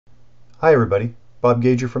Hi everybody, Bob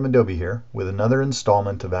Gager from Adobe here with another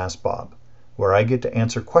installment of Ask Bob, where I get to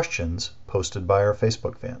answer questions posted by our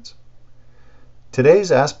Facebook fans.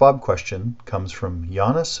 Today's Ask Bob question comes from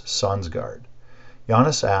Jonas Sonsgaard.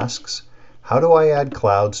 Jonas asks, how do I add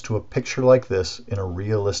clouds to a picture like this in a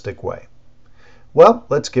realistic way? Well,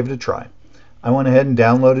 let's give it a try. I went ahead and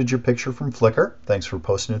downloaded your picture from Flickr. Thanks for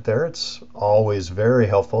posting it there. It's always very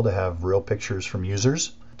helpful to have real pictures from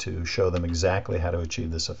users to show them exactly how to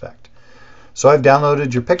achieve this effect. So I've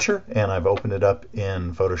downloaded your picture and I've opened it up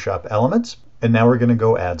in Photoshop Elements, and now we're going to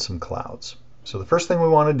go add some clouds. So the first thing we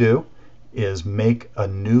want to do is make a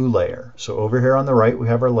new layer. So over here on the right we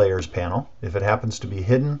have our layers panel. If it happens to be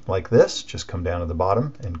hidden like this, just come down to the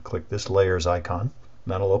bottom and click this layers icon.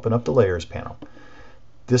 That'll open up the layers panel.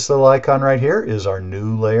 This little icon right here is our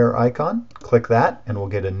new layer icon. Click that and we'll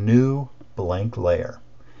get a new blank layer.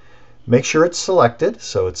 Make sure it's selected,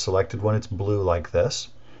 so it's selected when it's blue like this.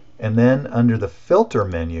 And then under the filter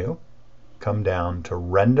menu, come down to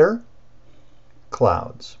render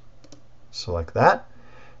clouds. Select that.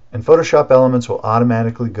 And Photoshop Elements will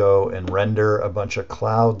automatically go and render a bunch of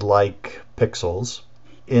cloud-like pixels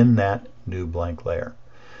in that new blank layer.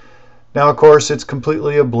 Now, of course, it's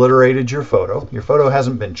completely obliterated your photo. Your photo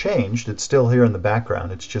hasn't been changed. It's still here in the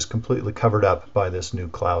background. It's just completely covered up by this new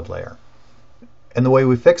cloud layer. And the way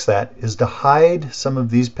we fix that is to hide some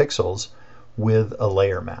of these pixels with a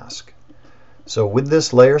layer mask. So with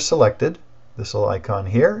this layer selected, this little icon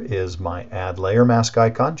here is my Add Layer Mask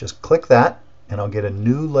icon. Just click that and I'll get a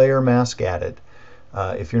new layer mask added.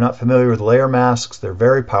 If you're not familiar with layer masks, they're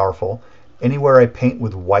very powerful. Anywhere I paint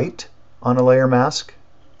with white on a layer mask,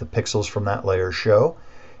 the pixels from that layer show.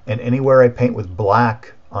 And anywhere I paint with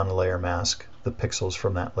black on a layer mask, the pixels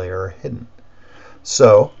from that layer are hidden.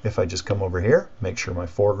 So if I just come over here, make sure my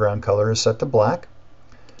foreground color is set to black,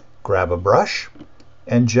 grab a brush,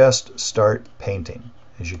 and just start painting.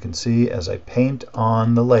 As you can see, as I paint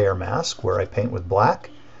on the layer mask where I paint with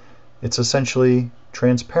black, it's essentially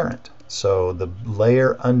transparent. So the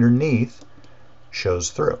layer underneath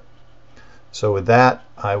shows through. So with that,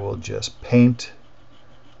 I will just paint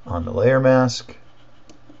on the layer mask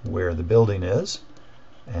where the building is,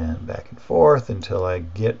 and back and forth until I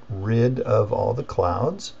get rid of all the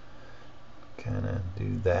clouds. Kind of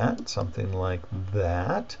do that, something like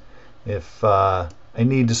that. If I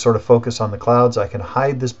need to sort of focus on the clouds, I can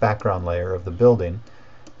hide this background layer of the building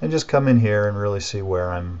and just come in here and really see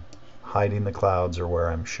where I'm hiding the clouds or where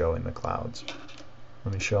I'm showing the clouds.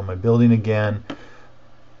 Let me show my building again.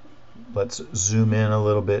 Let's zoom in a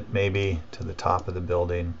little bit, maybe to the top of the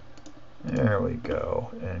building. There we go,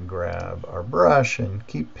 and grab our brush and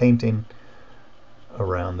keep painting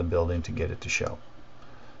around the building to get it to show.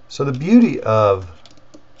 So the beauty of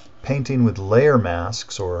painting with layer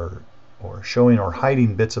masks or showing or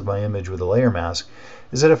hiding bits of my image with a layer mask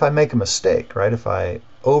is that if I make a mistake, right, if I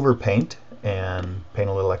overpaint and paint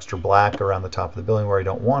a little extra black around the top of the building where I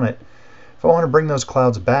don't want it, if I want to bring those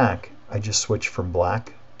clouds back, I just switch from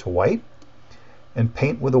black to white and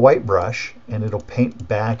paint with a white brush, and it'll paint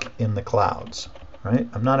back in the clouds, right?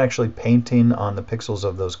 I'm not actually painting on the pixels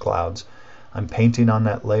of those clouds. I'm painting on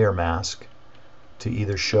that layer mask to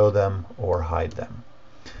either show them or hide them.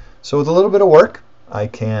 So with a little bit of work, I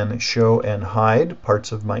can show and hide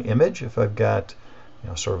parts of my image. If I've got,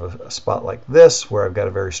 sort of a spot like this where I've got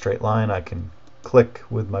a very straight line, I can click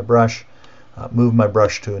with my brush, move my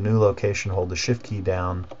brush to a new location, hold the Shift key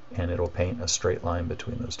down, and it'll paint a straight line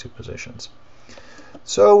between those two positions.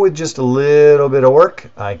 So with just a little bit of work,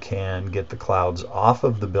 I can get the clouds off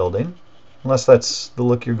of the building, unless that's the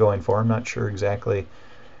look you're going for. I'm not sure exactly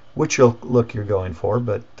which look you're going for,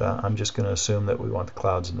 but I'm just going to assume that we want the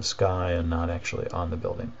clouds in the sky and not actually on the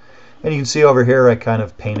building. And you can see over here I kind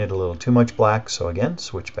of painted a little too much black, so again,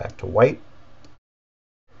 switch back to white.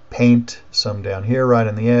 Paint some down here right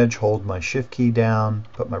on the edge, hold my Shift key down,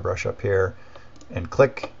 put my brush up here, and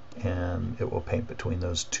click, and it will paint between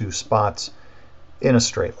those two spots in a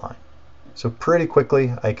straight line. So pretty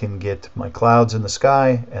quickly I can get my clouds in the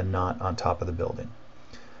sky and not on top of the building.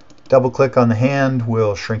 Double click on the hand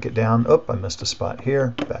will shrink it down. Oh, I missed a spot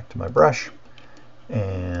here. Back to my brush.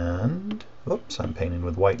 And oops, I'm painting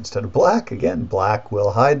with white instead of black. Again, black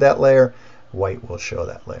will hide that layer. White will show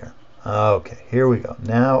that layer. Okay, here we go.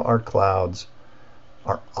 Now our clouds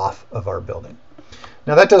are off of our building.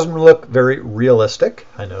 Now that doesn't look very realistic.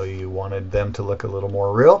 I know you wanted them to look a little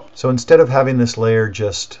more real. So instead of having this layer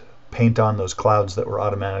just paint on those clouds that were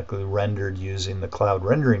automatically rendered using the cloud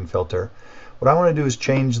rendering filter, what I want to do is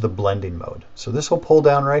change the blending mode. So this will pull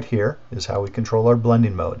down right here is how we control our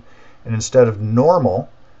blending mode. And instead of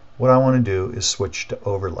normal, what I want to do is switch to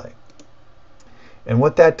overlay. And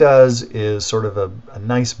what that does is sort of a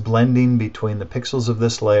nice blending between the pixels of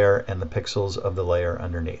this layer and the pixels of the layer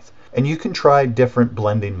underneath. And you can try different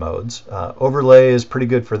blending modes. Overlay is pretty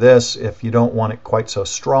good for this. If you don't want it quite so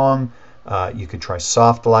strong, you could try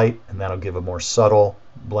soft light, and that'll give a more subtle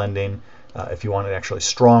blending. If you want it actually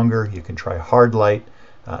stronger, you can try hard light.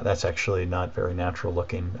 That's actually not very natural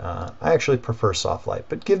looking. I actually prefer soft light,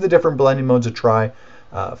 but give the different blending modes a try.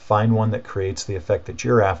 Find one that creates the effect that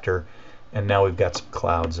you're after, and now we've got some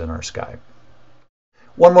clouds in our sky.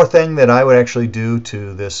 One more thing that I would actually do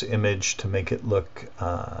to this image to make it look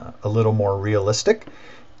a little more realistic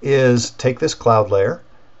is take this cloud layer,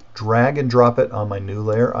 drag and drop it on my new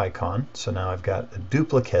layer icon. So now I've got a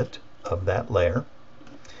duplicate of that layer.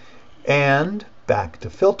 And back to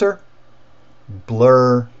filter,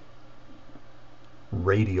 blur,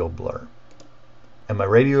 radial blur. And my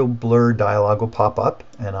radial blur dialog will pop up,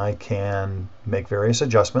 and I can make various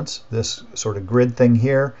adjustments. This sort of grid thing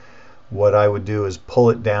here, what I would do is pull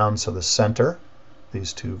it down so the center,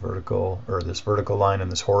 these two vertical, or this vertical line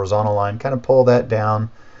and this horizontal line, kind of pull that down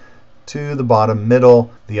to the bottom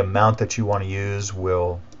middle. The amount that you want to use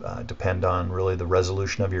will depend on really the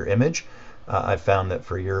resolution of your image. I found that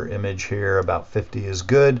for your image here, about 50 is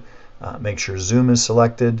good. Make sure zoom is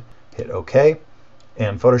selected, hit OK.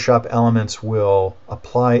 And Photoshop Elements will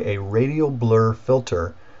apply a radial blur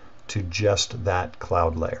filter to just that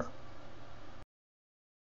cloud layer.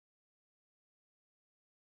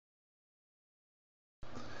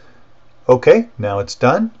 Okay, now it's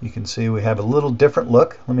done. You can see we have a little different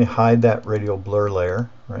look. Let me hide that radial blur layer,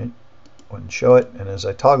 right? Go ahead and show it. And as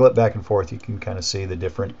I toggle it back and forth, you can kind of see the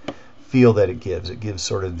different feel that it gives. It gives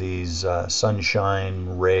sort of these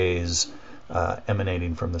sunshine rays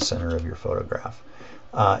emanating from the center of your photograph.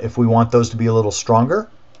 If we want those to be a little stronger,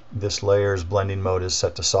 this layer's blending mode is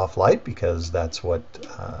set to soft light because that's what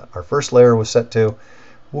our first layer was set to.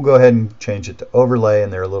 We'll go ahead and change it to overlay,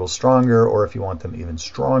 and they're a little stronger, or if you want them even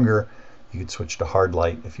stronger, you could switch to hard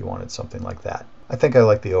light if you wanted something like that. I think I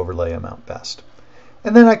like the overlay amount best.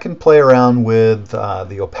 And then I can play around with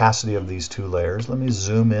the opacity of these two layers. Let me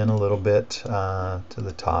zoom in a little bit to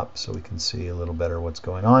the top so we can see a little better what's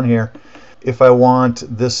going on here. If I want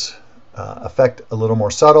this effect a little more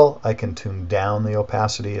subtle, I can tune down the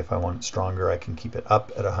opacity. If I want it stronger, I can keep it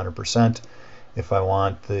up at 100%. If I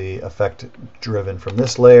want the effect driven from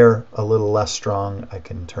this layer a little less strong, I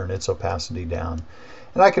can turn its opacity down.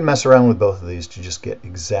 And I can mess around with both of these to just get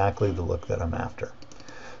exactly the look that I'm after.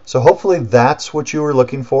 So hopefully that's what you were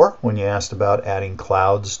looking for when you asked about adding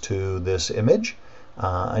clouds to this image.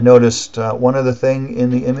 I noticed one other thing in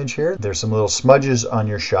the image here. There's some little smudges on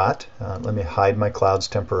your shot. Let me hide my clouds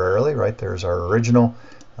temporarily. Right, there's our original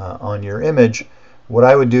on your image. What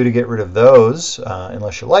I would do to get rid of those,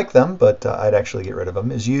 unless you like them, but I'd actually get rid of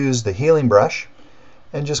them, is use the healing brush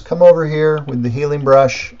and just come over here with the healing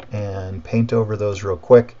brush and paint over those real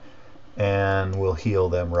quick, and we'll heal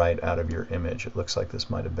them right out of your image. It looks like this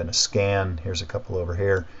might have been a scan. Here's a couple over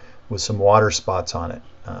here with some water spots on it.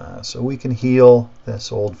 So we can heal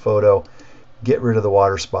this old photo, get rid of the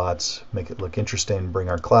water spots, make it look interesting, bring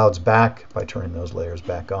our clouds back by turning those layers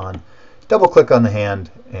back on. Double click on the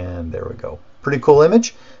hand, and there we go. Pretty cool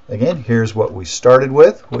image. Again, here's what we started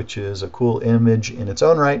with, which is a cool image in its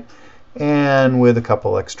own right. And with a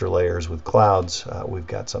couple extra layers with clouds, we've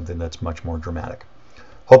got something that's much more dramatic.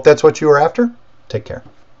 Hope that's what you were after. Take care.